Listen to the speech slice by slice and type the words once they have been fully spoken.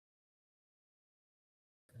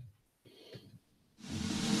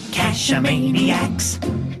Cache-maniacs.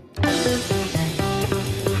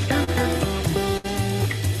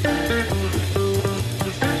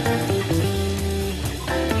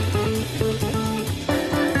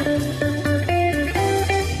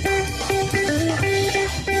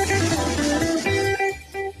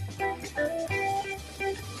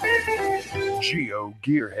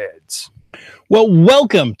 GeoGearHeads. Well,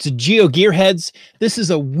 welcome to GeoGearHeads. This is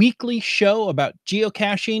a weekly show about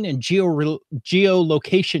geocaching and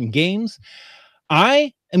geolocation games.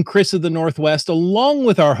 I am Chris of the Northwest, along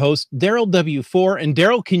with our host, Daryl W4. And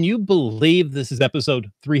Daryl, can you believe this is episode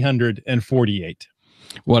 348?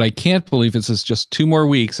 What I can't believe is it's just 2 more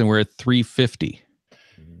weeks and we're at 350.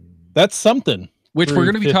 That's something. Which we're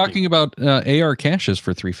going to be talking about AR caches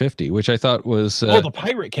for 350, which I thought was the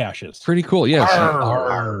pirate caches. Pretty cool. Yes.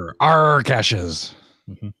 Arr. Caches.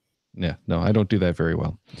 Mm-hmm. Yeah, no, I don't do that very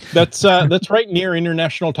well. That's right near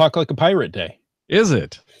International Talk Like a Pirate Day. Is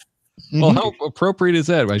it? Mm-hmm. Well, how appropriate is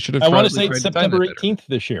that? I want to say it's September 18th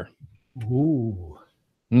this year. Ooh.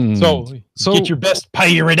 So get your best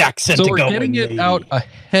pirate accent to go. So we're getting it out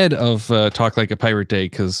ahead of Talk Like a Pirate Day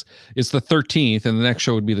because it's the 13th and the next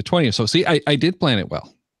show would be the 20th. So see, I did plan it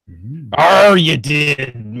well. Oh, you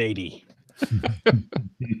did, matey.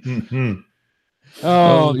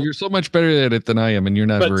 Oh, you're so much better at it than I am, and you're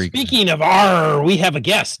not very good. Speaking of R, we have a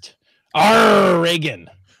guest. R, Reagan.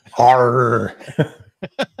 R.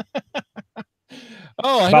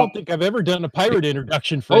 Oh, I don't think I've ever done a pirate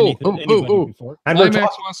introduction for anybody before. And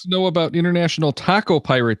Max wants to know about International Taco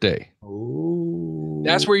Pirate Day. Ooh.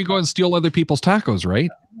 That's where you go and steal other people's tacos, right?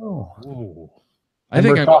 Oh. I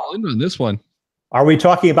think I'm all in on this one. Are we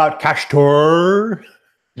talking about Cachetur?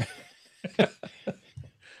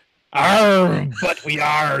 But we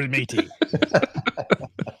are, matey.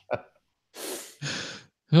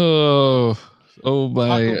 Oh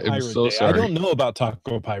my! I'm so sorry. I don't know about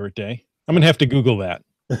Taco Pirate Day. I'm gonna have to Google that.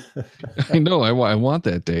 I know. I want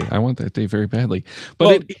that day. I want that day very badly.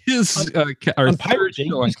 But it is our Pirate Day.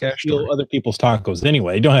 You can steal other people's tacos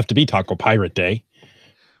anyway. You don't have to be Taco Pirate Day.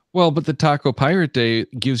 Well, but the Taco Pirate Day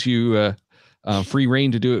gives you free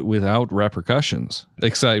reign to do it without repercussions,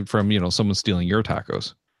 aside from someone stealing your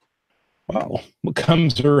tacos. Wow, what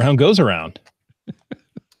comes around goes around.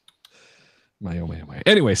 My oh my.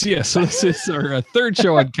 Anyways, yes. So this is our third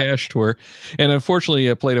show on Cache Tour, and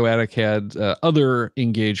unfortunately, Plato Attic had other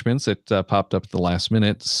engagements that popped up at the last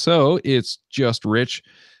minute. So it's just Rich.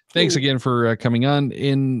 Thanks again for coming on.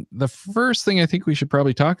 In the first thing I think we should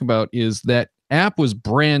probably talk about is that app was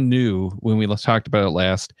brand new when we talked about it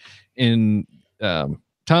last, and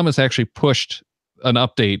Thomas actually pushed an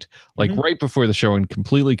update right before the show and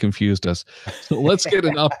completely confused us. So let's get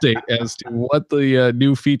an update as to what the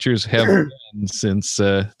new features have been since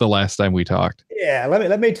the last time we talked. Yeah,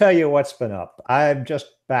 let me tell you what's been up. I'm just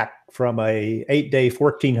back from a 8-day,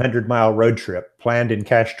 1,400-mile road trip planned in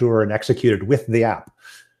Cachetur and executed with the app,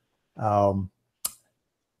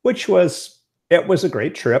 which was a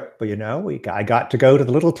great trip. But I got to go to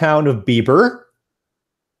the little town of Bieber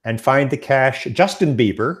and find the cache Justin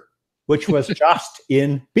Bieber, which was just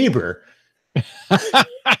in Bieber.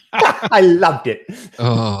 I loved it.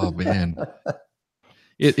 Oh, man.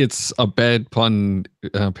 It's a bad pun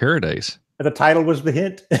paradise. The title was the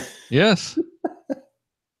hint. Yes.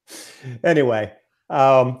 Anyway,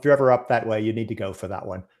 if you're ever up that way, you need to go for that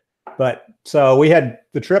one. But so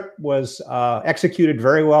the trip was executed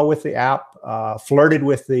very well with the app, flirted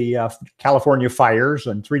with the California fires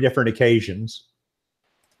on 3 different occasions.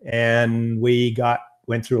 And we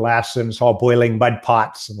went through Lassen, saw boiling mud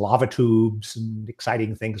pots and lava tubes and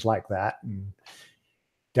exciting things like that. And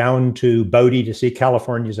down to Bodie to see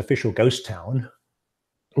California's official ghost town.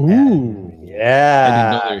 Ooh. Yeah. I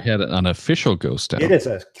didn't know they had an official ghost town. It is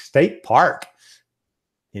a state park.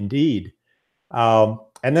 Indeed. And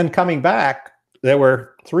then coming back, there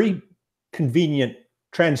were 3 convenient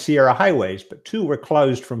Trans-Sierra highways, but 2 were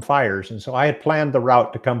closed from fires. And so I had planned the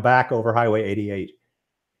route to come back over Highway 88.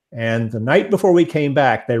 And the night before we came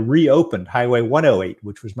back, they reopened Highway 108,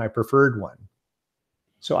 which was my preferred one.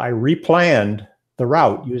 So I replanned the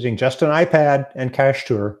route using just an iPad and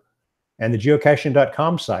Cachetur and the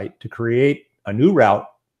geocaching.com site to create a new route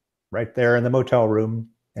right there in the motel room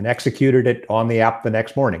and executed it on the app the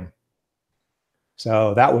next morning.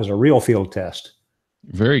 So that was a real field test.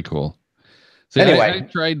 Very cool. So anyway, I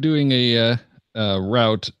tried doing a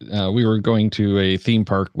route. We were going to a theme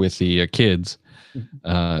park with the kids.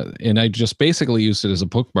 And I just basically used it as a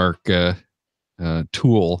bookmark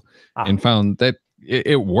tool and found that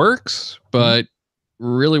it works, but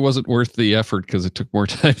really wasn't worth the effort because it took more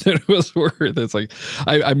time than it was worth. It's like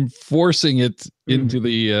I'm forcing it into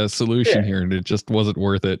the solution here, and it just wasn't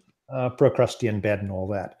worth it. Procrustean bed and all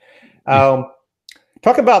that.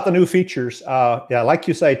 Talk about the new features. Yeah, like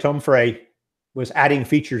you say, Tom Frey was adding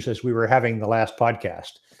features as we were having the last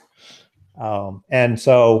podcast. And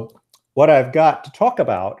so what I've got to talk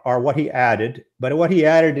about are what he added, but what he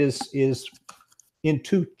added is in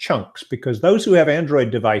two chunks, because those who have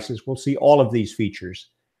Android devices will see all of these features.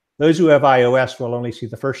 Those who have iOS will only see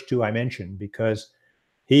the first two I mentioned, because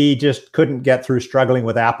he just couldn't get through struggling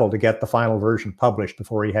with Apple to get the final version published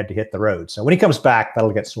before he had to hit the road. So when he comes back,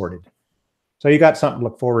 that'll get sorted. So you got something to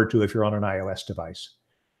look forward to if you're on an iOS device.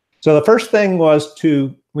 So the first thing was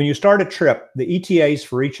when you start a trip, the ETAs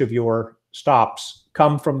for each of your stops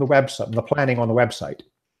come from the website, the planning on the website.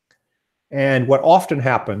 And what often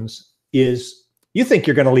happens is you think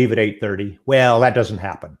you're going to leave at 8:30. Well, that doesn't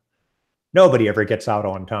happen. Nobody ever gets out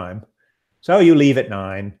on time. So you leave at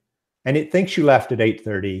 9, and it thinks you left at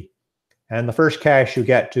 8:30. And the first cache you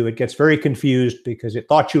get to, it gets very confused because it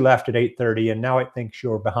thought you left at 8:30, and now it thinks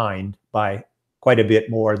you're behind by quite a bit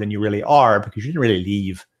more than you really are because you didn't really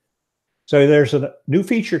leave. So there's a new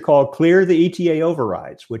feature called Clear the ETA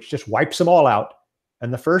Overrides, which just wipes them all out.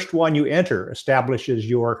 And the first one you enter establishes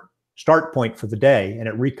your start point for the day, and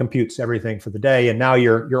it recomputes everything for the day. And now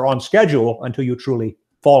you're on schedule until you truly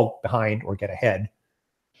fall behind or get ahead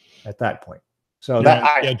at that point. So You're that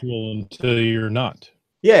on schedule until you're not.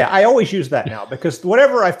 Yeah, I always use that now because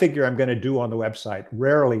whatever I figure I'm going to do on the website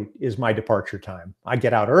rarely is my departure time. I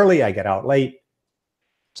get out early, I get out late.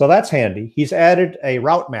 So that's handy. He's added a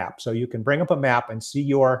route map, so you can bring up a map and see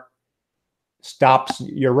your stops,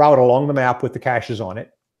 your route along the map with the caches on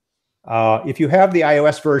it. If you have the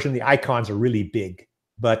iOS version, the icons are really big,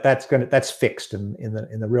 but that's fixed in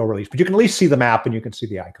the real release. But you can at least see the map and you can see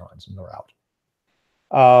the icons in the route.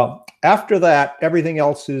 After that, everything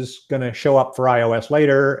else is going to show up for iOS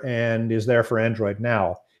later and is there for Android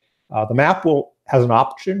now. The map has an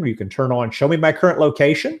option where you can turn on Show Me My Current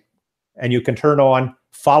Location, and you can turn on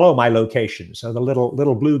Follow My Location. So the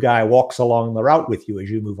little blue guy walks along the route with you as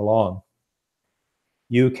you move along.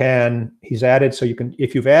 He's added, so you can,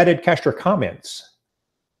 if you've added cache comments,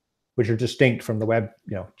 which are distinct from the web,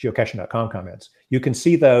 GeoCaching.com comments, you can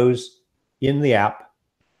see those in the app,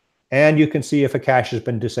 and you can see if a cache has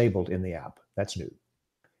been disabled in the app. That's new.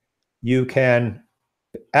 You can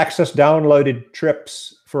access downloaded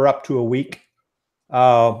trips for up to a week,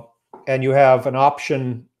 and you have an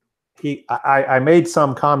option. I made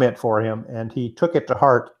some comment for him, and he took it to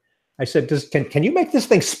heart. I said, can you make this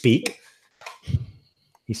thing speak?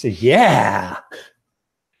 He said, yeah.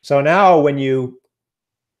 So now when you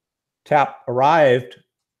tap Arrived,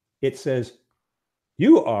 it says,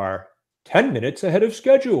 you are 10 minutes ahead of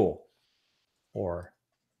schedule, or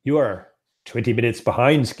you are 20 minutes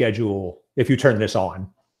behind schedule if you turn this on.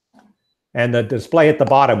 And the display at the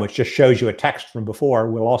bottom, which just shows you a text from before,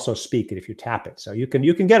 will also speak it if you tap it. So you can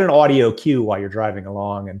get an audio cue while you're driving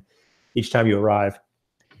along, and each time you arrive.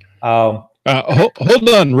 Hold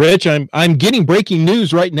on, Rich. I'm getting breaking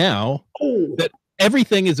news right now that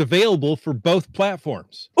everything is available for both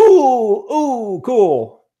platforms. Ooh,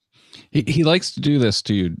 cool. He likes to do this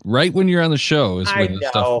to you right when you're on the show is when the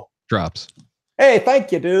stuff drops. Hey,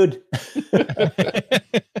 thank you, dude.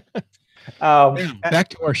 Back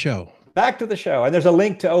to our show. Back to the show. And there's a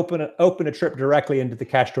link to open a trip directly into the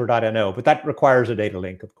Cachetur.no, but that requires a data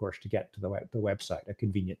link, of course, to get to the website, a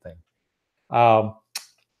convenient thing.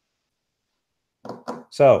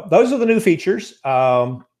 So those are the new features.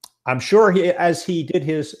 I'm sure as he did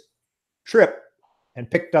his trip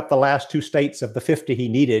and picked up the last 2 states of the 50 he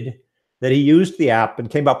needed, that he used the app and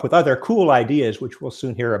came up with other cool ideas, which we'll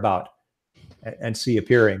soon hear about and see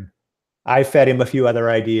appearing. I fed him a few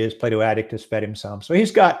other ideas. Play-Doh Addict has fed him some. So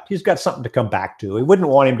he's got something to come back to. We wouldn't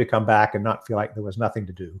want him to come back and not feel like there was nothing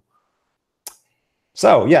to do.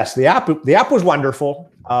 So yes, the app was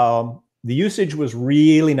wonderful. The usage was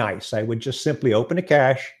really nice. I would just simply open a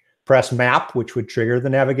cache, press Map, which would trigger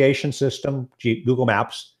the navigation system, Google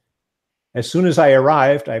Maps. As soon as I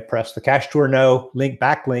arrived, I pressed the Cachetur.no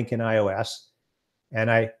backlink in iOS,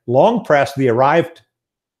 and I long pressed the Arrived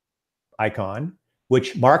icon,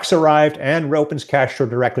 which marks arrived and opens Cachetur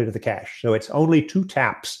directly to the cache. So it's only 2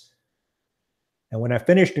 taps. And when I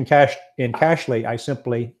finished in Cachely, I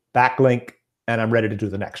simply backlink, and I'm ready to do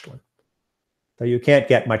the next one. So you can't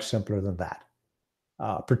get much simpler than that.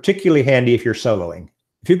 Particularly handy if you're soloing.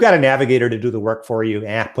 If you've got a navigator to do the work for you,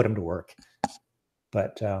 put them to work.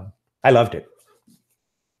 But I loved it.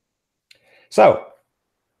 So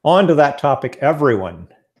on to that topic everyone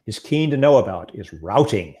is keen to know about, is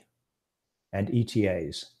routing and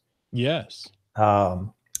ETAs. Yes.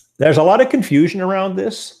 There's a lot of confusion around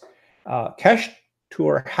this.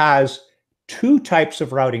 Cachetur has two types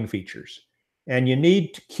of routing features, and you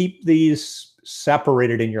need to keep these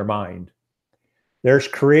separated in your mind. There's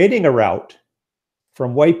creating a route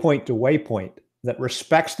from waypoint to waypoint that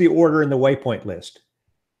respects the order in the waypoint list.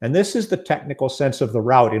 And this is the technical sense of the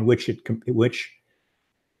route in which you've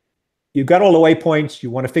got all the waypoints.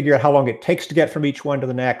 You want to figure out how long it takes to get from each one to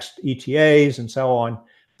the next, ETAs and so on.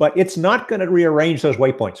 But it's not going to rearrange those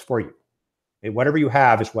waypoints for you. Whatever you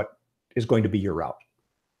have is what is going to be your route.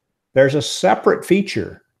 There's a separate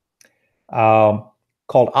feature called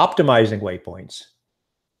optimizing waypoints,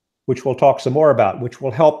 which we'll talk some more about, which will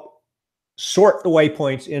help sort the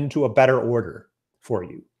waypoints into a better order for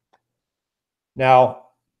you. Now,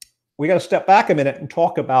 we got to step back a minute and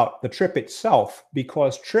talk about the trip itself,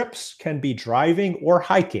 because trips can be driving or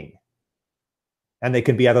hiking, and they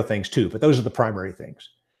can be other things too, but those are the primary things.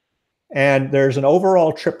 And there's an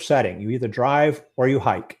overall trip setting. You either drive or you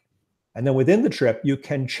hike. And then within the trip, you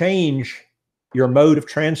can change your mode of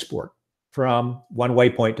transport from one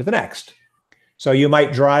waypoint to the next. So you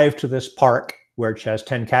might drive to this park where it has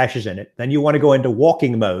 10 caches in it. Then you want to go into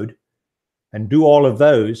walking mode and do all of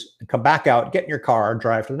those and come back out, get in your car, and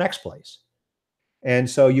drive to the next place. And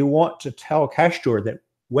so you want to tell Cachetur that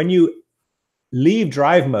when you leave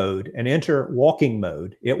drive mode and enter walking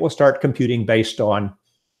mode, it will start computing based on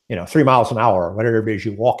 3 miles an hour, or whatever it is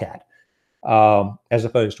you walk at, as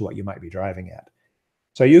opposed to what you might be driving at.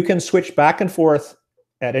 So you can switch back and forth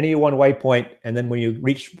at any one waypoint, and then when you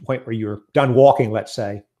reach the point where you're done walking, let's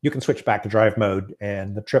say, you can switch back to drive mode,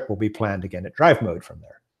 and the trip will be planned again at drive mode from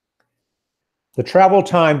there. The travel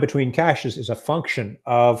time between caches is a function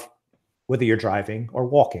of whether you're driving or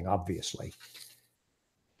walking, obviously.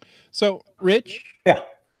 So, Rich? Yeah.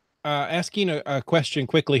 Asking a question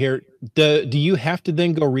quickly here. Do you have to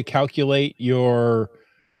then go recalculate your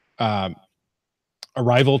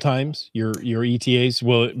arrival times, your ETAs?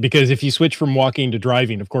 Well, because if you switch from walking to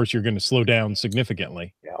driving, of course, you're going to slow down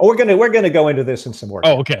significantly. Yeah, we're gonna go into this in some more.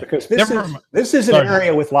 Oh, okay. Because this is an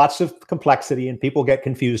area with lots of complexity, and people get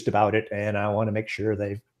confused about it, and I want to make sure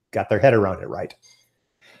they've got their head around it right.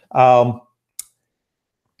 Optimizing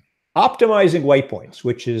waypoints,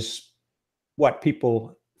 which is what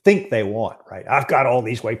people think they want, right? I've got all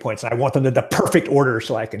these waypoints. I want them in the perfect order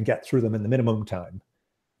so I can get through them in the minimum time.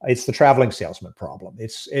 It's the traveling salesman problem.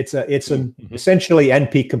 It's an essentially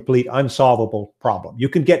NP complete, unsolvable problem. You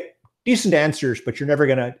can get decent answers, but you're never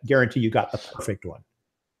going to guarantee you got the perfect one.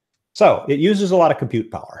 So it uses a lot of compute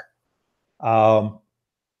power.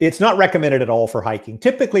 It's not recommended at all for hiking.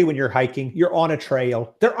 Typically, when you're hiking, you're on a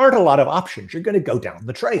trail. There aren't a lot of options. You're going to go down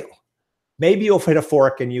the trail. Maybe you'll hit a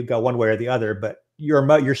fork and you go one way or the other, but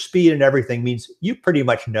your speed and everything means you pretty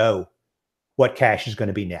much know what cache is going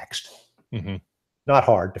to be next. Not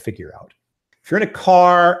hard to figure out. If you're in a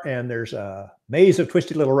car and there's a maze of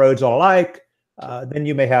twisty little roads all alike, then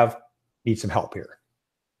you may need some help here.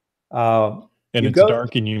 And it's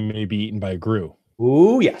dark and you may be eaten by a grue.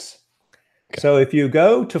 Ooh, yes. Okay. So if you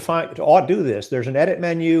go to do this, there's an edit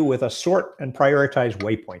menu with a sort and prioritize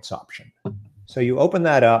waypoints option. So you open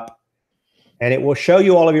that up and it will show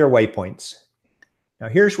you all of your waypoints. Now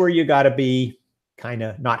here's where you got to be kind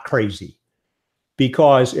of not crazy.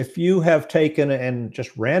 Because if you have taken and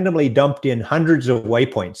just randomly dumped in hundreds of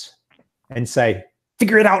waypoints and say,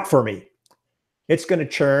 figure it out for me, it's going to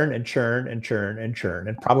churn and churn and churn and churn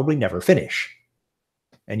and probably never finish.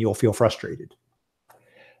 And you'll feel frustrated.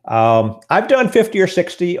 I've done 50 or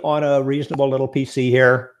 60 on a reasonable little PC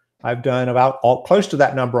here. I've done about close to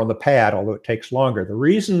that number on the pad, although it takes longer. The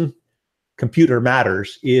reason computer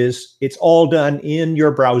matters is it's all done in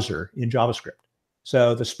your browser in JavaScript.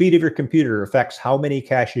 So the speed of your computer affects how many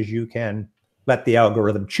caches you can let the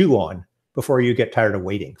algorithm chew on before you get tired of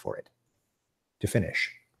waiting for it to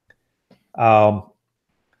finish.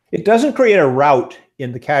 It doesn't create a route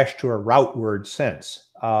in the Cachetur route word sense.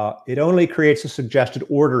 It only creates a suggested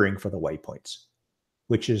ordering for the waypoints,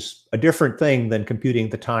 which is a different thing than computing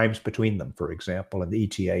the times between them, for example, and the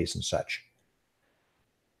ETAs and such.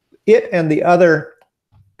 It and the other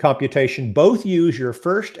computation both use your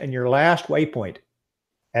first and your last waypoint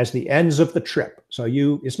as the ends of the trip. So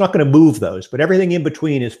it's not going to move those, but everything in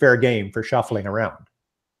between is fair game for shuffling around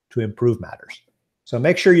to improve matters. So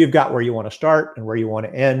make sure you've got where you want to start and where you want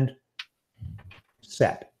to end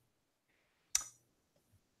set.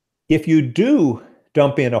 If you do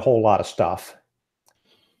dump in a whole lot of stuff,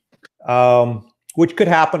 which could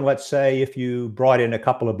happen, let's say, if you brought in a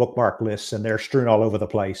couple of bookmark lists and they're strewn all over the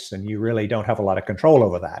place and you really don't have a lot of control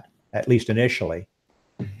over that, at least initially,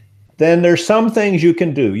 then there's some things you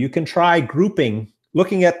can do. You can try grouping,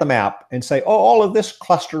 looking at the map and say, oh, all of this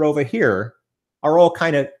cluster over here are all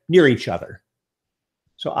kind of near each other.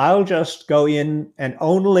 So I'll just go in and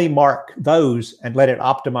only mark those and let it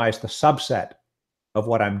optimize the subset of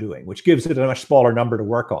what I'm doing, which gives it a much smaller number to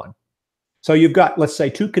work on. So you've got, let's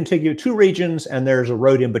say, two regions, and there's a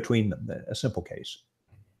road in between them, a simple case.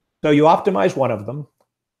 So you optimize one of them,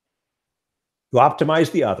 you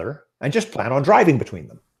optimize the other, and just plan on driving between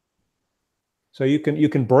them. So you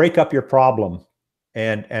can break up your problem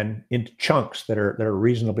and into chunks that are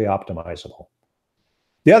reasonably optimizable.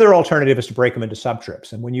 The other alternative is to break them into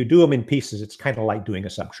subtrips. And when you do them in pieces, it's kind of like doing a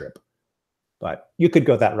subtrip. But you could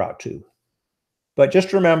go that route too. But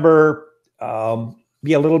just remember,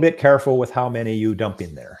 be a little bit careful with how many you dump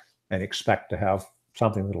in there and expect to have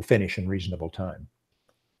something that'll finish in reasonable time.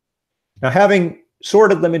 Now, having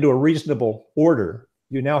sorted them into a reasonable order,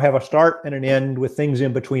 you now have a start and an end with things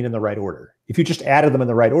in between in the right order. If you just added them in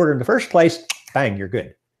the right order in the first place, bang, you're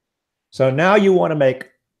good. So now you want to make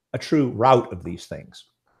a true route of these things.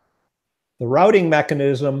 The routing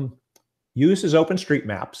mechanism uses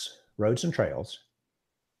OpenStreetMaps, roads and trails,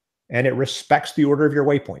 and it respects the order of your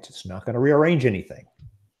waypoints. It's not going to rearrange anything.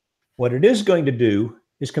 What it is going to do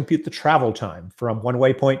is compute the travel time from one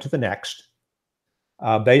waypoint to the next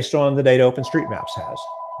based on the data OpenStreetMaps has,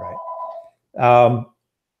 right?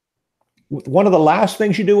 One of the last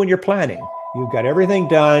things you do when you're planning, you've got everything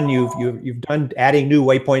done, you've done adding new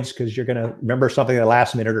waypoints because you're going to remember something at the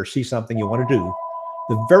last minute or see something you want to do.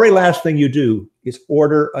 The very last thing you do is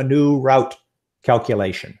order a new route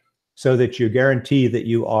calculation so that you guarantee that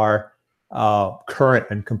you are current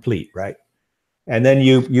and complete, right? And then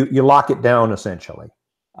you lock it down essentially,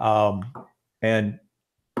 and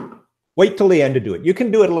wait till the end to do it. You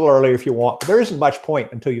can do it a little earlier if you want, but there isn't much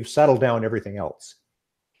point until you've settled down everything else.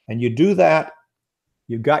 And you do that,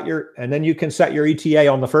 you've got and then you can set your ETA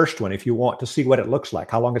on the first one if you want to see what it looks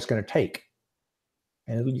like, how long it's going to take.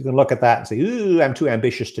 And you can look at that and say, ooh, I'm too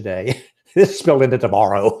ambitious today. This spilled into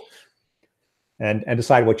tomorrow. And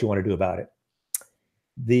decide what you want to do about it.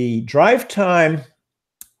 The drive time,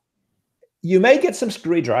 you may get some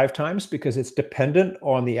screwy drive times because it's dependent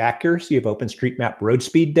on the accuracy of OpenStreetMap road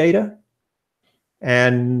speed data.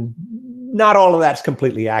 And not all of that's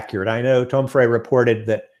completely accurate. I know Tom Frey reported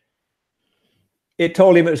that it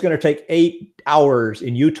told him it was going to take 8 hours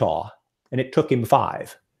in Utah, and it took him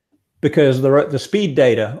 5 because the speed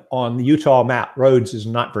data on the Utah map roads is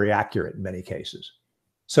not very accurate in many cases.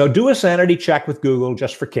 So do a sanity check with Google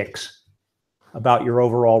just for kicks about your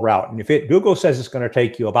overall route. And if Google says it's going to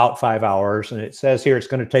take you about 5 hours and it says here it's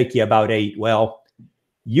going to take you about 8, well,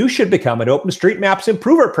 you should become an OpenStreetMaps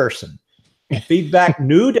improver person and feed back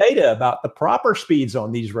new data about the proper speeds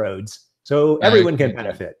on these roads so everyone can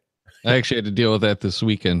benefit. I actually had to deal with that this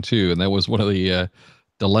weekend too. And that was one of the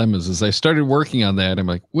dilemmas as I started working on that. I'm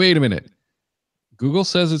like, wait a minute. Google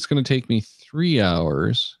says it's going to take me 3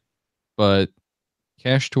 hours, but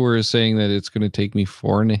Cachetur is saying that it's going to take me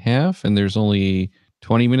 4.5 and there's only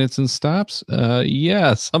 20 minutes in stops.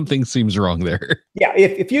 Yeah, something seems wrong there. Yeah,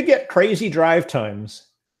 if you get crazy drive times,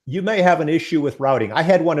 you may have an issue with routing. I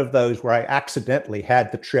had one of those where I accidentally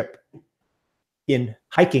had the trip in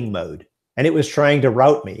hiking mode and it was trying to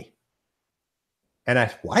route me.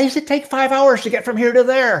 And why does it take 5 hours to get from here to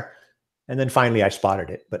there? And then finally I spotted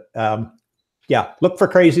it. But yeah, look for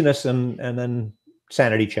craziness and then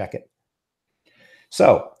sanity check it.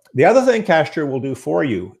 So the other thing Cachetur will do for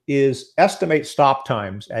you is estimate stop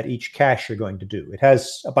times at each cache you're going to do. It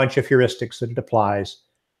has a bunch of heuristics that it applies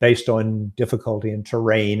based on difficulty and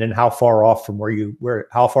terrain and how far off from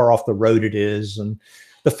how far off the road it is and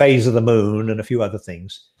the phase of the moon and a few other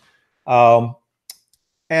things.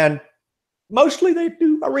 And mostly they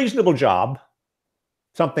do a reasonable job,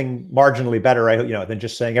 something marginally better, than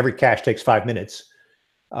just saying every cache takes 5 minutes.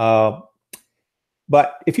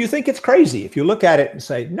 But if you think it's crazy, if you look at it and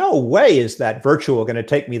say, no way is that virtual going to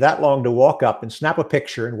take me that long to walk up and snap a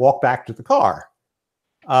picture and walk back to the car.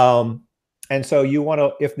 And so you want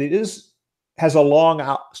to, if it has a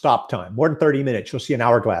long stop time, more than 30 minutes, you'll see an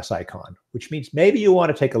hourglass icon, which means maybe you want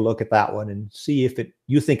to take a look at that one and see if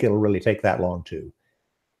you think it'll really take that long too.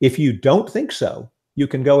 If you don't think so, you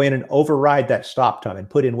can go in and override that stop time and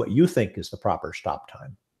put in what you think is the proper stop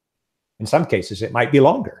time. In some cases, it might be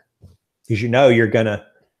longer, because you're going to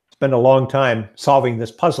spend a long time solving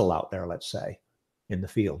this puzzle out there, let's say, in the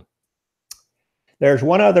field. There's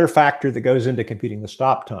one other factor that goes into computing the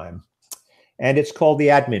stop time, and it's called the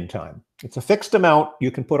admin time. It's a fixed amount you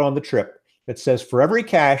can put on the trip that says, for every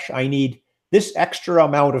cache, I need this extra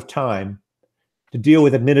amount of time to deal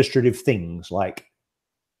with administrative things like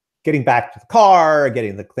getting back to the car,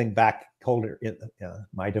 getting the thing back,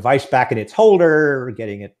 my device back in its holder,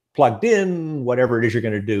 getting it plugged in, whatever it is you're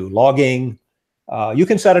going to do, logging, You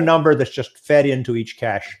can set a number that's just fed into each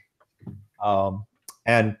cache,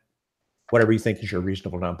 and whatever you think is your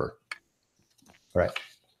reasonable number. All right.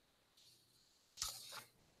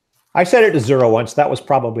 I set it to 0 once. That was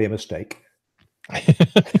probably a mistake.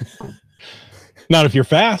 Not if you're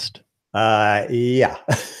fast. Yeah.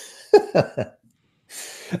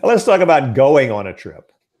 Let's talk about going on a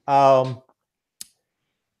trip.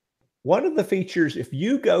 One of the features, if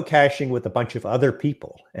you go caching with a bunch of other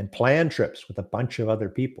people and plan trips with a bunch of other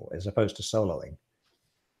people as opposed to soloing,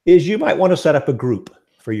 is you might want to set up a group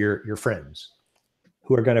for your friends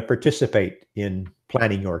who are going to participate in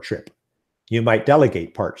planning your trip. You might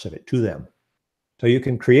delegate parts of it to them. So you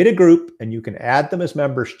can create a group and you can add them as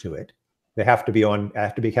members to it. They have to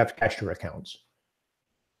have Cachetur accounts.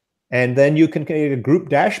 And then you can create a group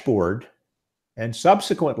dashboard. And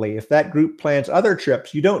subsequently, if that group plans other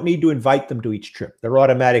trips, you don't need to invite them to each trip. They're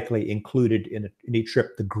automatically included in each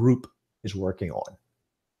trip the group is working on.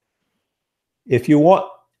 If you want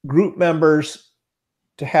group members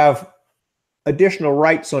to have additional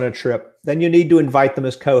rights on a trip, then you need to invite them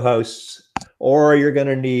as co-hosts, or you're going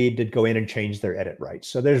to need to go in and change their edit rights.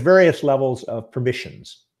 So there's various levels of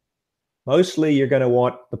permissions. Mostly, you're going to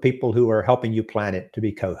want the people who are helping you plan it to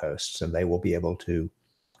be co-hosts, and they will be able to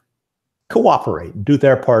cooperate and do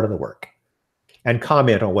their part of the work and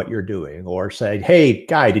comment on what you're doing, or say, hey,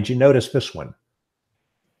 guy, did you notice this one?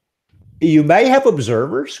 You may have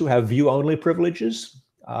observers who have view-only privileges.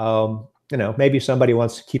 Maybe somebody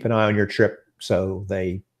wants to keep an eye on your trip so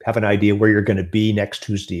they have an idea where you're going to be next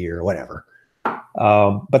Tuesday or whatever.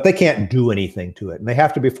 But they can't do anything to it, and they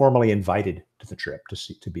have to be formally invited to the trip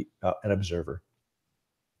to be an observer.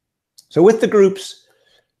 So with the groups,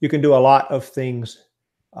 you can do a lot of things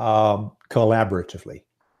collaboratively,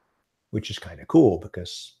 which is kind of cool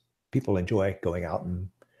because people enjoy going out and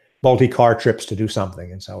multi-car trips to do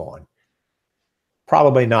something and so on.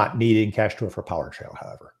 Probably not needing Cachetur for PowerShell,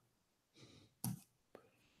 however.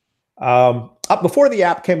 Before the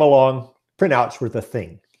app came along, printouts were the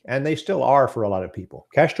thing, and they still are for a lot of people.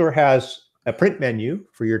 Cachetur has a print menu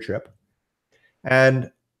for your trip and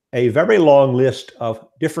a very long list of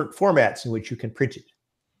different formats in which you can print it,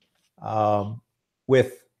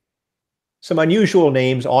 with some unusual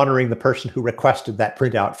names honoring the person who requested that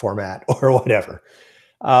printout format or whatever.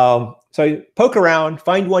 So you poke around,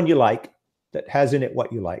 find one you like that has in it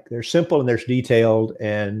what you like. There's simple and there's detailed,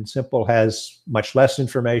 and simple has much less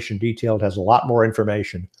information. Detailed has a lot more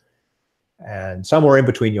information, and somewhere in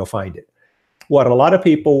between you'll find it. What a lot of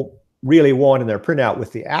people really want in their printout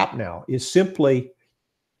with the app now is simply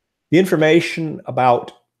the information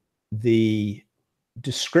about the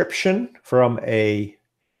description from a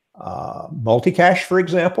multicache, for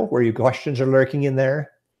example, where your questions are lurking in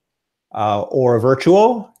there, or a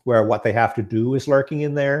virtual where what they have to do is lurking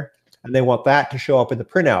in there. And they want that to show up in the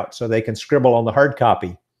printout so they can scribble on the hard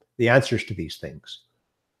copy the answers to these things.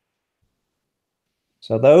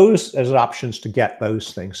 So those as options to get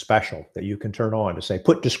those things special that you can turn on to say,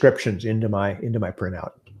 put descriptions into my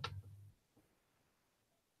printout.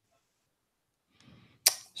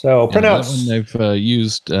 So printouts. That one I've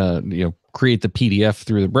used, create the PDF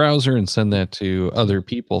through the browser and send that to other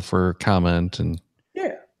people for comment and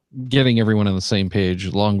getting everyone on the same page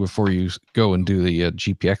long before you go and do the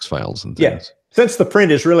GPX files and things. Yeah. Since the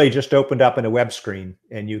print is really just opened up in a web screen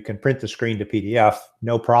and you can print the screen to PDF,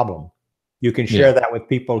 no problem. You can share that with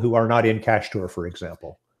people who are not in Cachetur, for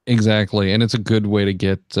example. Exactly. And it's a good way to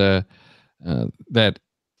get that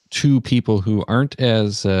to people who aren't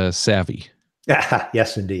as savvy.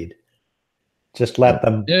 Yes, indeed. Just let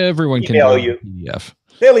them Everyone email can you. PDF.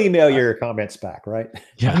 They'll email your comments back, right?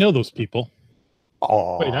 Yeah. I know those people.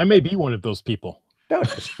 Oh, wait, I may be one of those people. Don't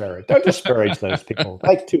disparage those people.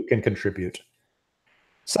 I too can contribute.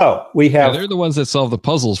 So we have. They're the ones that solve the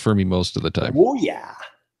puzzles for me most of the time. Oh yeah.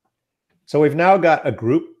 So we've now got a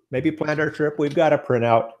group, maybe planned our trip. We've got a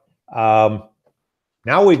printout.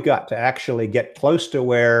 Now we've got to actually get close to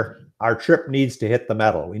where our trip needs to hit the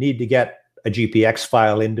metal. We need to get a GPX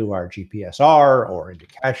file into our GPSR or into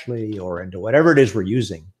Cachely or into whatever it is we're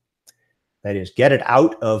using. That is, get it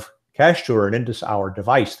out of Cachetur and into our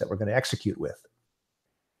device that we're going to execute with.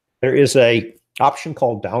 There is an option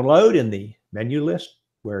called download in the menu list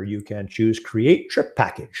where you can choose create trip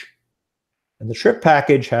package. And the trip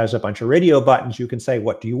package has a bunch of radio buttons. You can say,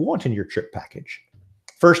 what do you want in your trip package?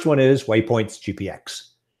 First one is waypoints GPX.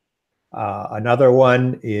 Another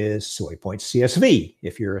one is waypoints CSV,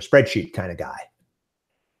 if you're a spreadsheet kind of guy.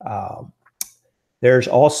 There's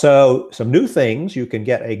also some new things. You can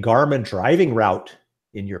get a Garmin driving route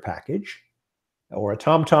in your package, or a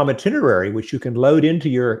TomTom itinerary, which you can load into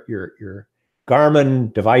your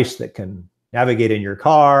Garmin device that can navigate in your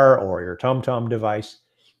car or your TomTom device,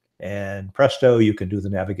 and presto, you can do the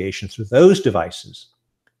navigation through those devices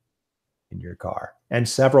in your car. And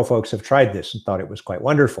several folks have tried this and thought it was quite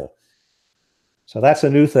wonderful. So that's a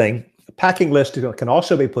new thing. The packing list can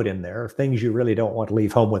also be put in there of things you really don't want to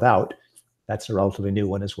leave home without. That's a relatively new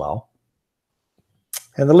one as well.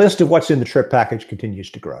 And the list of what's in the trip package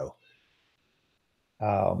continues to grow.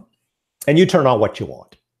 And you turn on what you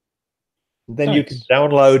want. Then nice. You can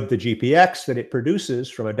download the GPX that it produces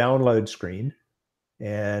from a download screen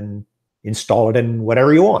and install it in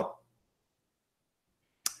whatever you want.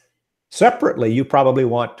 Separately, you probably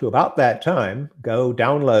want to, about that time, go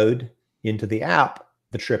download into the app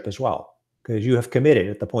the trip as well, because you have committed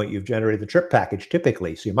at the point you've generated the trip package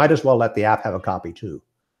typically. So you might as well let the app have a copy too.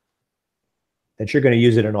 That you're going to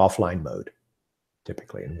use it in offline mode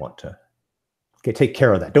typically and want to take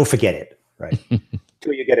care of that. Don't forget it, right?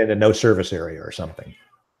 Until you get into no service area or something.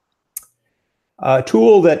 A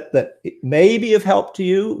tool that may be of help to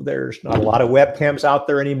you. There's not a lot of webcams out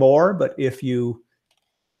there anymore, but if you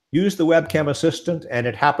use the webcam assistant and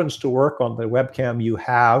it happens to work on the webcam you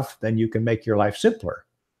have, then you can make your life simpler.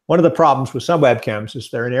 One of the problems with some webcams is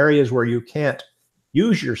they're in areas where you can't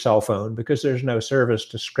use your cell phone because there's no service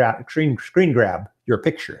to screen grab your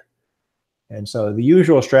picture. And so the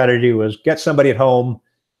usual strategy was get somebody at home,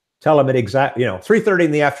 tell them at 3:30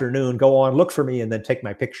 in the afternoon, go on, look for me, and then take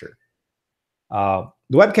my picture. The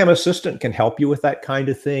webcam assistant can help you with that kind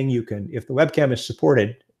of thing. You can, if the webcam is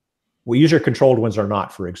supported, user-controlled ones are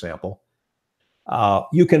not, for example.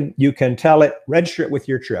 You can tell it, register it with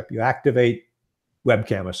your trip. You activate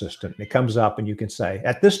webcam assistant. It comes up and you can say,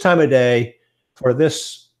 at this time of day, for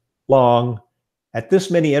this long, at this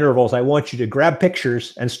many intervals, I want you to grab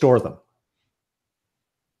pictures and store them.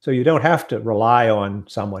 So you don't have to rely on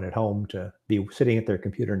someone at home to be sitting at their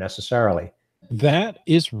computer necessarily. That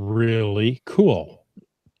is really cool.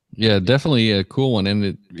 Yeah, definitely a cool one.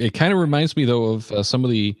 And it kind of reminds me, though, of some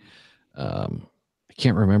of the, I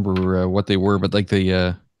can't remember what they were, but like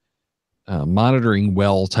the monitoring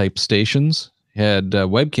well type stations had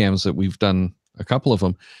webcams that we've done a couple of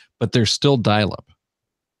them, but they're still dial-up.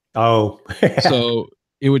 Oh. So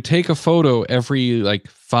it would take a photo every like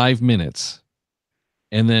 5 minutes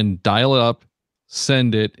and then dial it up,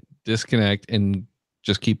 send it, disconnect, and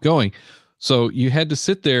just keep going. So you had to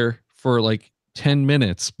sit there for like 10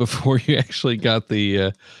 minutes before you actually got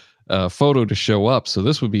the photo to show up. So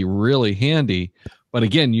this would be really handy. But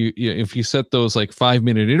again, you if you set those like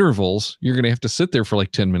 5-minute intervals, you're going to have to sit there for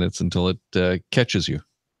like 10 minutes until it catches you.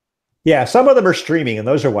 Yeah, some of them are streaming, and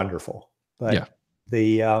those are wonderful. But yeah,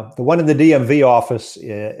 the one in the DMV office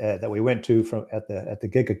that we went to from at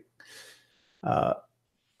the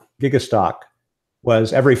Gigastock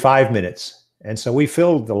was every 5 minutes. And so we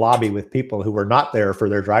filled the lobby with people who were not there for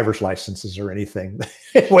their driver's licenses or anything,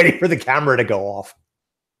 waiting for the camera to go off.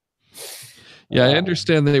 Yeah, I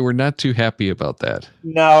understand they were not too happy about that.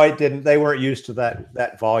 No, it didn't. They weren't used to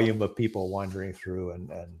that volume of people wandering through,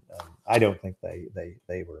 and I don't think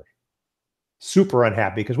they were super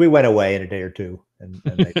unhappy because we went away in a day or two, and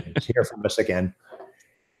they didn't hear from us again.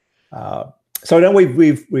 So then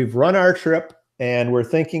we've run our trip. And we're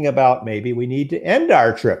thinking about maybe we need to end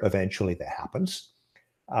our trip eventually. That happens.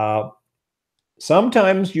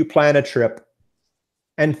 Sometimes you plan a trip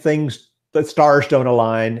and the stars don't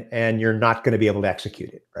align and you're not going to be able to execute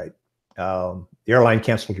it, right? The airline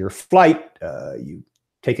canceled your flight, you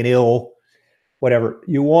taken ill, whatever.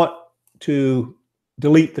 You want to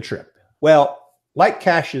delete the trip. Well, like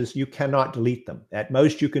caches, you cannot delete them. At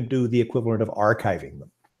most, you can do the equivalent of archiving them.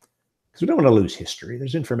 Because we don't want to lose history.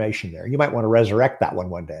 There's information there. You might want to resurrect that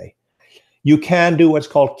one day. You can do what's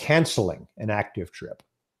called canceling an active trip.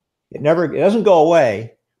 It doesn't go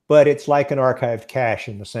away, but it's like an archived cache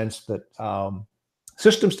in the sense that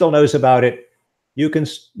system still knows about it. You can,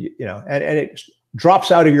 and it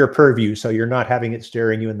drops out of your purview, so you're not having it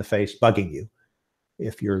staring you in the face, bugging you,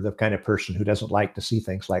 if you're the kind of person who doesn't like to see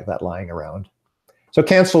things like that lying around. So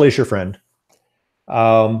cancel is your friend.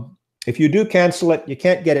 If you do cancel it, you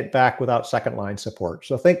can't get it back without second line support.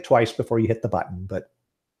 So think twice before you hit the button, but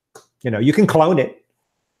you can clone it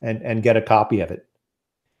and get a copy of it.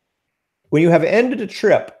 When you have ended a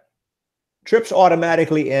trip, trips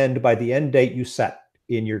automatically end by the end date you set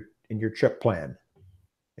in your trip plan.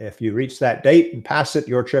 If you reach that date and pass it,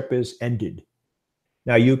 your trip is ended.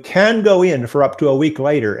 Now you can go in for up to a week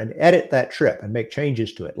later and edit that trip and make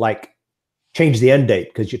changes to it, like change the end date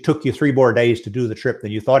because it took you 3 more days to do the trip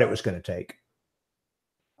than you thought it was going to take.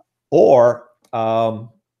 Or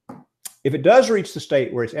if it does reach the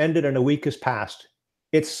state where it's ended and a week has passed,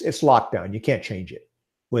 it's locked down. You can't change it.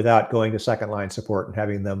 without going to second line support and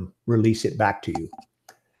having them release it back to you.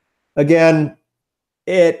 Again,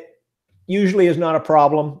 it usually is not a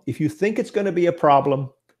problem. If you think it's going to be a problem,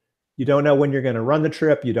 you don't know when you're going to run the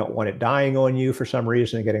trip, you don't want it dying on you for some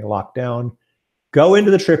reason and getting locked down, go into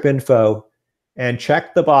the trip info and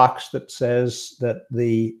check the box that says that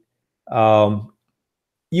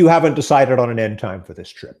you haven't decided on an end time for this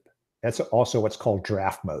trip. That's also what's called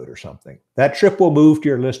draft mode or something. That trip will move to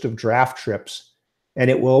your list of draft trips and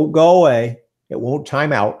it will go away. It won't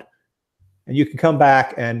time out. And you can come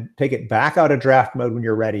back and take it back out of draft mode when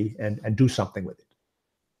you're ready and do something with it.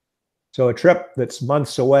 So a trip that's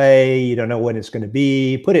months away, you don't know when it's going to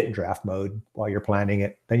be, put it in draft mode while you're planning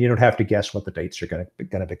it. Then you don't have to guess what the dates are going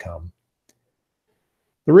to become.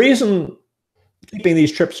 The reason keeping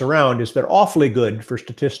these trips around is they're awfully good for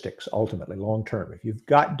statistics, ultimately, long term. If you've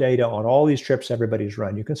got data on all these trips everybody's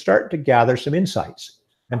run, you can start to gather some insights.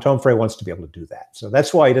 And Tom Frey wants to be able to do that. So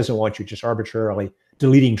that's why he doesn't want you just arbitrarily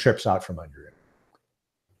deleting trips out from under it.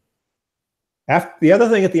 The other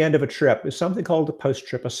thing at the end of a trip is something called the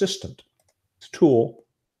post-trip assistant. It's a tool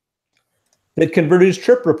that can produce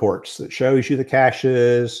trip reports that shows you the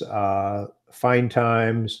caches, find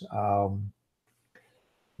times.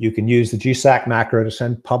 You can use the GSAC macro to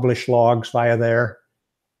send publish logs via there.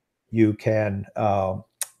 You can,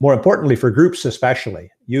 more importantly for groups especially,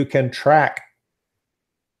 you can track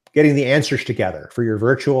getting the answers together for your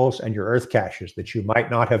virtuals and your Earth caches that you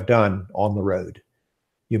might not have done on the road.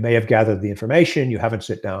 You may have gathered the information, you haven't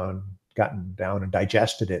gotten down and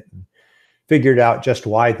digested it and figured out just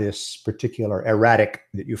why this particular erratic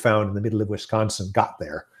that you found in the middle of Wisconsin got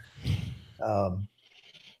there. So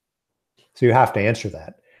you have to answer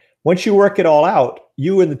that. Once you work it all out,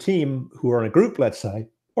 you and the team who are in a group, let's say,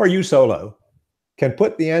 or you solo, can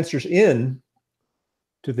put the answers in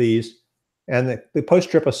to these, and the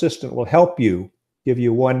post-trip assistant will help you, give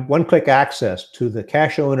you one-click access to the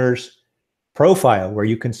cache owner's profile where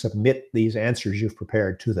you can submit these answers you've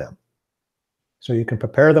prepared to them. So you can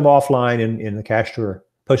prepare them offline in the Cachetur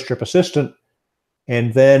post-trip assistant,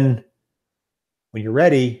 and then when you're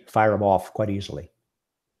ready, fire them off quite easily.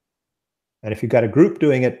 And if you've got a group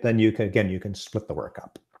doing it, then you can split the work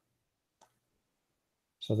up.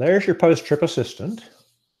 So there's your post-trip assistant.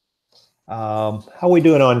 How are we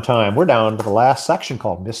doing on time? We're down to the last section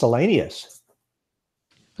called miscellaneous.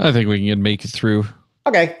 I think we can make it through.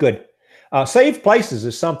 Okay, good. Saved places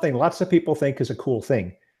is something lots of people think is a cool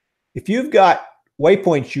thing. If you've got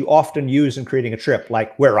waypoints you often use in creating a trip,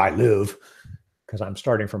 like where I live, because I'm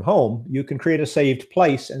starting from home, you can create a saved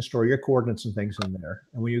place and store your coordinates and things in there.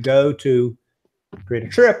 And when you go to create a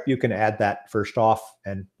trip, you can add that first off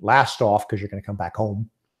and last off because you're going to come back home.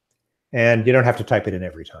 And you don't have to type it in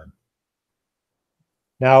every time.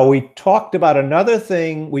 Now, we talked about another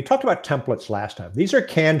thing. We talked about templates last time. These are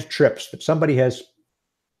canned trips that somebody has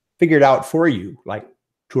figured out for you, like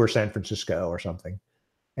Tour San Francisco or something.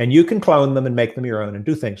 And you can clone them and make them your own and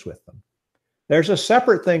do things with them. There's a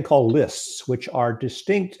separate thing called lists, which are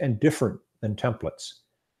distinct and different than templates.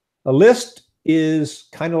 A list is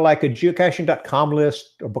kind of like a geocaching.com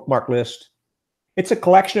list or bookmark list. It's a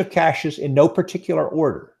collection of caches in no particular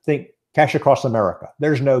order. Think Cache Across America.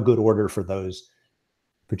 There's no good order for those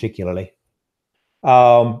particularly.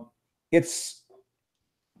 It's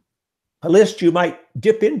a list you might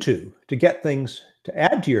dip into to get things to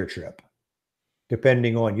add to your trip,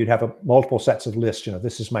 depending on, you'd have multiple sets of lists. You know,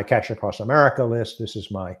 this is my Cache Across America list. This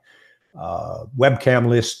is my webcam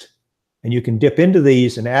list. And you can dip into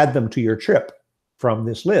these and add them to your trip from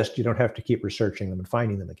this list. You don't have to keep researching them and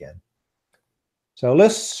finding them again. So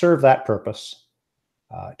lists serve that purpose.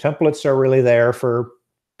 Templates are really there for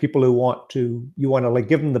people who you want to like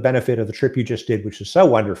give them the benefit of the trip you just did, which is so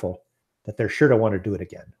wonderful that they're sure to want to do it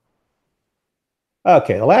again.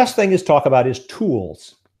 Okay, the last thing is talk about is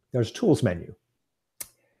tools. There's a tools menu.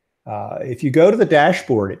 If you go to the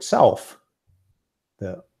dashboard itself,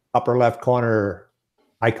 the upper left corner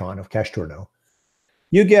icon of Cachetur.no,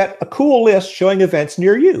 you get a cool list showing events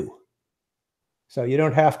near you. So you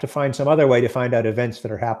don't have to find some other way to find out events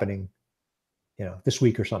that are happening, you know, this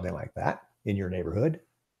week or something like that in your neighborhood.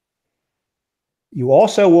 You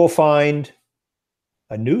also will find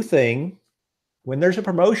a new thing when there's a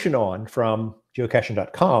promotion on from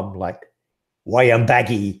geocaching.com, like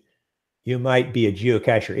Wayambagi, you might be a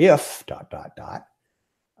geocacher if ...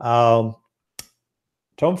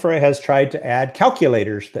 Tom Frey has tried to add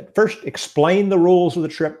calculators that first explain the rules of the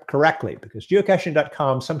trip correctly, because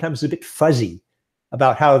geocaching.com sometimes is a bit fuzzy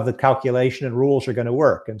about how the calculation and rules are going to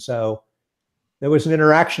work. And so there was an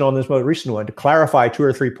interaction on this most recent one to clarify 2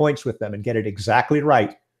 or 3 points with them and get it exactly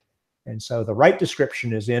right. And so the right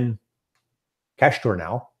description is in Cachetur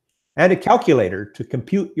now, and a calculator to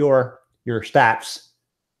compute your stats.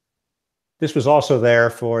 This was also there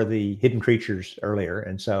for the hidden creatures earlier,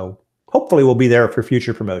 and so hopefully will be there for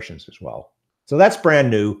future promotions as well. So that's brand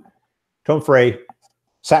new. Tom Frey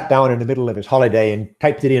sat down in the middle of his holiday and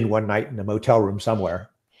typed it in one night in a motel room somewhere.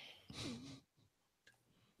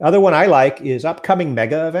 The other one I like is upcoming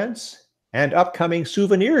mega events and upcoming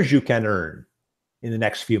souvenirs you can earn in the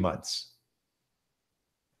next few months.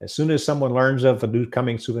 As soon as someone learns of a new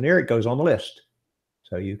coming souvenir, it goes on the list.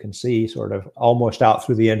 So you can see sort of almost out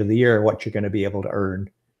through the end of the year what you're going to be able to earn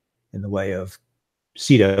in the way of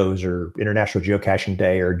CETOs or International Geocaching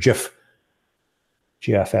Day or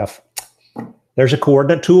GFF. There's a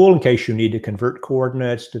coordinate tool in case you need to convert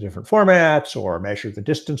coordinates to different formats or measure the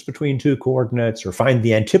distance between two coordinates or find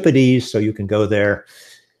the antipodes so you can go there.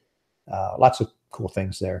 Lots of cool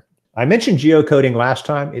things there. I mentioned geocoding last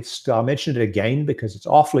time. I'll mention it again because it's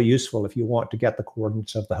awfully useful if you want to get the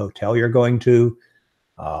coordinates of the hotel you're going to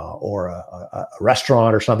or a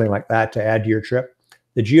restaurant or something like that to add to your trip.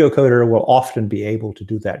 The geocoder will often be able to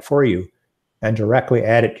do that for you and directly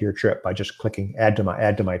add it to your trip by just clicking add to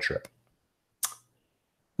my trip.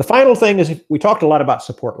 The final thing is, we talked a lot about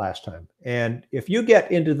support last time, and if you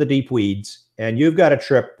get into the deep weeds and you've got a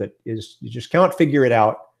trip that is, you just can't figure it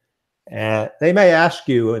out, and they may ask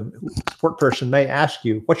you, and the support person may ask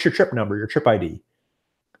you, what's your trip number, your trip ID?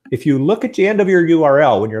 If you look at the end of your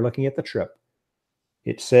URL when you're looking at the trip,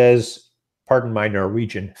 it says, pardon my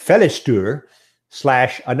Norwegian, Fellestur /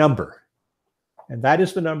 a number. And that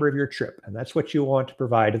is the number of your trip. And that's what you want to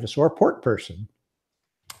provide to the support person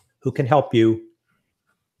who can help you,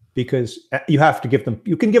 because you have to give them,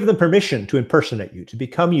 you can give them permission to impersonate you, to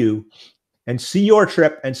become you and see your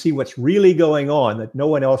trip and see what's really going on that no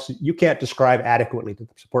one else, you can't describe adequately to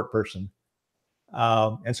the support person.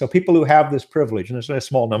 And so people who have this privilege, and there's a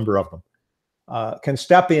small number of them, can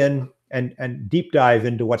step in and deep dive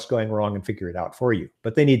into what's going wrong and figure it out for you.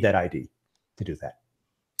 But they need that ID to do that.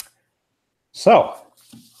 So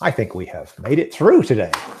I think we have made it through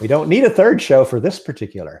today. We don't need a third show for this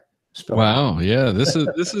particular story. Wow. Yeah. This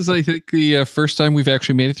is, I think, the first time we've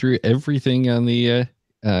actually made it through everything on the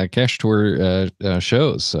Cache Tour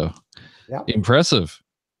shows. So yeah. Impressive.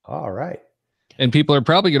 All right. And people are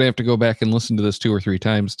probably going to have to go back and listen to this 2 or 3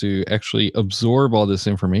 times to actually absorb all this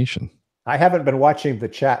information. I haven't been watching the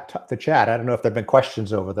chat. I don't know if there've been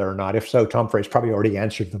questions over there or not. If so, Tom Frey's probably already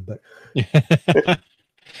answered them, but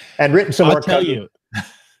and written some more. I'll tell you,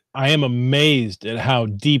 I am amazed at how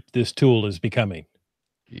deep this tool is becoming.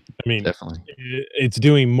 I mean, definitely, it's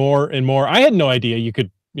doing more and more. I had no idea you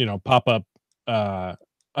could, pop up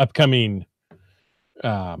upcoming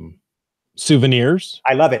souvenirs.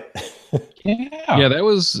 I love it. Yeah,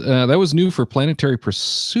 that was new for Planetary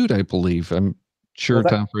Pursuit, I believe. I'm sure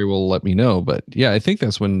Tom Frey will let me know, but yeah, I think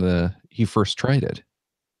that's when he first tried it.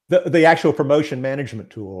 The actual promotion management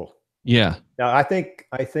tool. Yeah. Now I think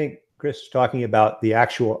Chris is talking about the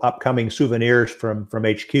actual upcoming souvenirs from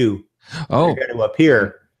HQ. Oh, they're going to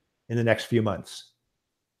appear in the next few months.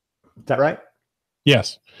 Is that right?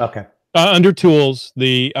 Yes. Okay. Under tools,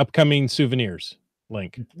 the upcoming souvenirs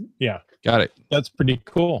link. Yeah. Got it. That's pretty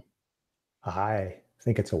cool. I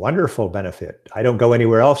think it's a wonderful benefit. I don't go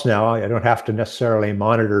anywhere else now. I don't have to necessarily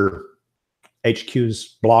monitor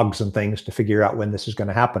HQ's blogs and things to figure out when this is going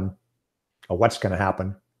to happen or what's going to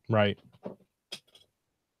happen. Right.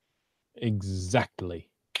 Exactly.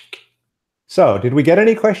 So did we get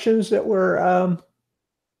any questions that were...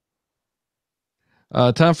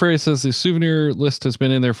 Tom Frey says the souvenir list has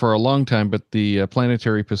been in there for a long time, but the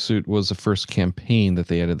Planetary Pursuit was the first campaign that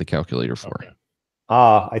they added the calculator for. Okay.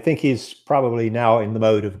 I think he's probably now in the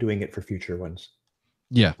mode of doing it for future ones.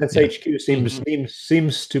 Yeah. Since HQ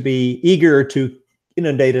seems to be eager to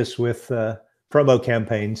inundate us with promo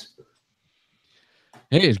campaigns.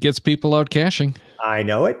 Hey, it gets people out caching. I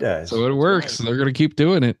know it does. So it works. They're going to keep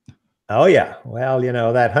doing it. Oh, yeah. Well,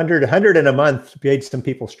 that 100 in a month made some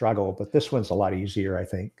people struggle, but this one's a lot easier, I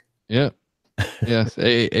think. Yeah. Yeah.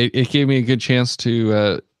 It gave me a good chance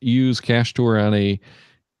to use Cache Tour on a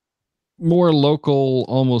more local,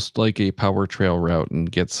 almost like a power trail route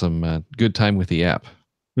and get some good time with the app.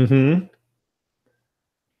 Mm-hmm.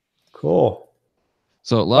 Cool.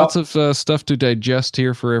 So lots of stuff to digest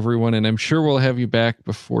here for everyone, and I'm sure we'll have you back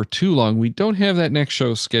before too long. We don't have that next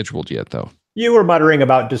show scheduled yet, though. You were muttering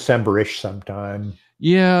about December-ish sometime.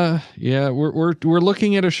 Yeah. We're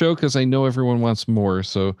looking at a show because I know everyone wants more.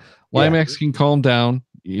 So Limax can calm down.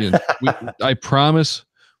 I promise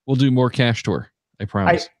we'll do more Cache Tour. I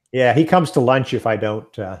promise. Yeah, he comes to lunch if I don't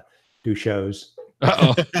do shows.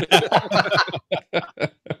 Uh-oh.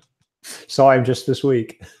 Saw him just this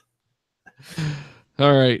week.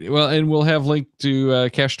 All right. Well, and we'll have link to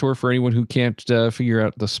Cachetur for anyone who can't figure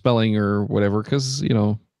out the spelling or whatever. Because,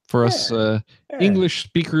 for us English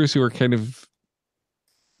speakers who are kind of,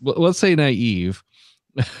 let's say, naive,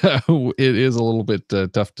 it is a little bit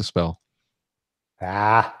tough to spell.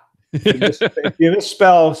 If you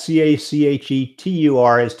misspell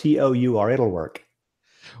Cachetur as TOUR, it'll work.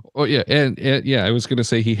 Oh, yeah. And yeah, I was going to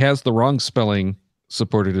say he has the wrong spelling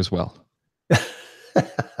supported as well.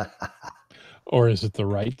 Or is it the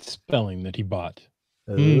right spelling that he bought?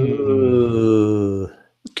 Ooh.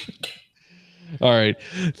 All right.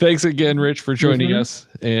 Thanks again, Rich, for joining us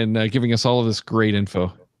and giving us all of this great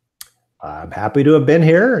info. I'm happy to have been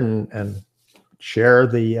here and share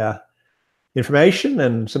the information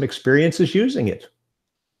and some experiences using it.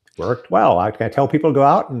 Worked well. I tell people to go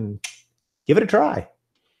out and give it a try.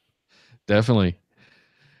 Definitely.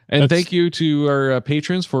 And thank you to our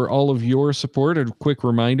patrons for all of your support. A quick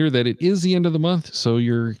reminder that it is the end of the month, so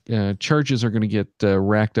your charges are going to get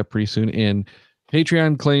racked up pretty soon. And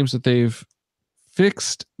Patreon claims that they've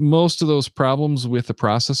fixed most of those problems with the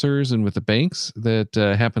processors and with the banks that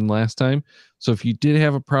happened last time. So if you did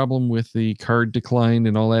have a problem with the card decline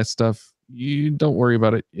and all that stuff, you don't worry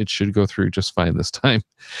about it. It should go through just fine this time.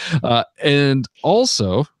 And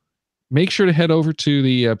also, make sure to head over to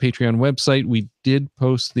the Patreon website. We did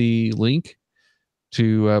post the link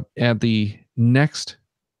to add the next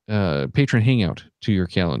patron hangout to your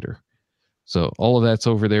calendar. So all of that's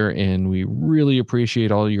over there, and we really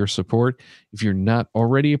appreciate all your support. If you're not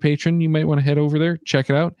already a patron, you might want to head over there, check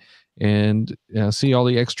it out, and see all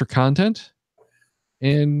the extra content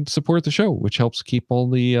and support the show, which helps keep all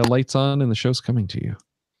the lights on and the shows coming to you.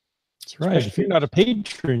 That's right. If you're not a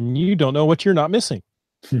patron, you don't know what you're not missing.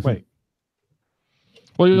 Wait.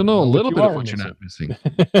 Well, you'll know a little bit of what you're not missing.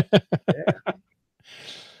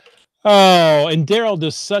 Oh, and Daryl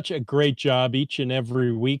does such a great job each and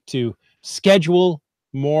every week to schedule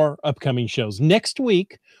more upcoming shows. Next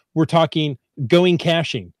week, we're talking Going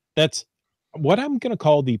Caching. That's what I'm going to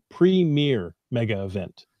call the premier mega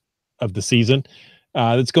event of the season.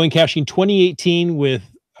 That's Going Caching 2018 with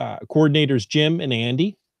coordinators Jim and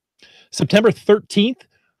Andy. September 13th,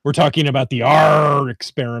 we're talking about the AR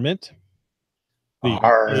experiment.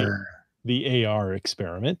 The AR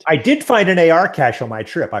experiment. I did find an AR cache on my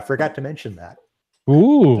trip. I forgot to mention that.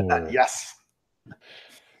 Ooh. Yes.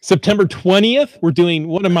 September 20th, we're doing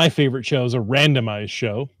one of my favorite shows, a randomized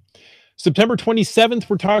show. September 27th,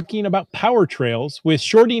 we're talking about power trails with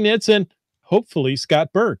Shorty Knits and hopefully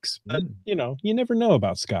Scott Burks. But, you never know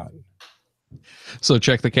about Scott. So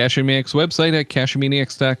check the Caching Maniacs website at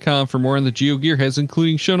cachemaniacs.com for more on the GeoGearHeads,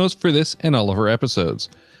 including show notes for this and all of our episodes.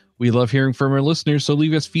 We love hearing from our listeners, so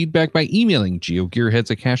leave us feedback by emailing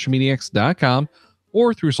geogearheads@cachemaniacs.com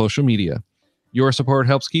or through social media. Your support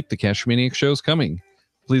helps keep the Caching Maniacs shows coming.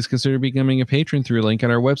 Please consider becoming a patron through a link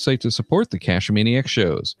on our website to support the Caching Maniacs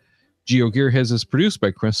shows. GeoGearHeads is produced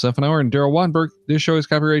by Chris Seffenauer and Daryl Wanberg. This show is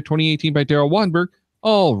copyright 2018 by Daryl Wanberg.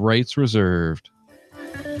 All rights reserved.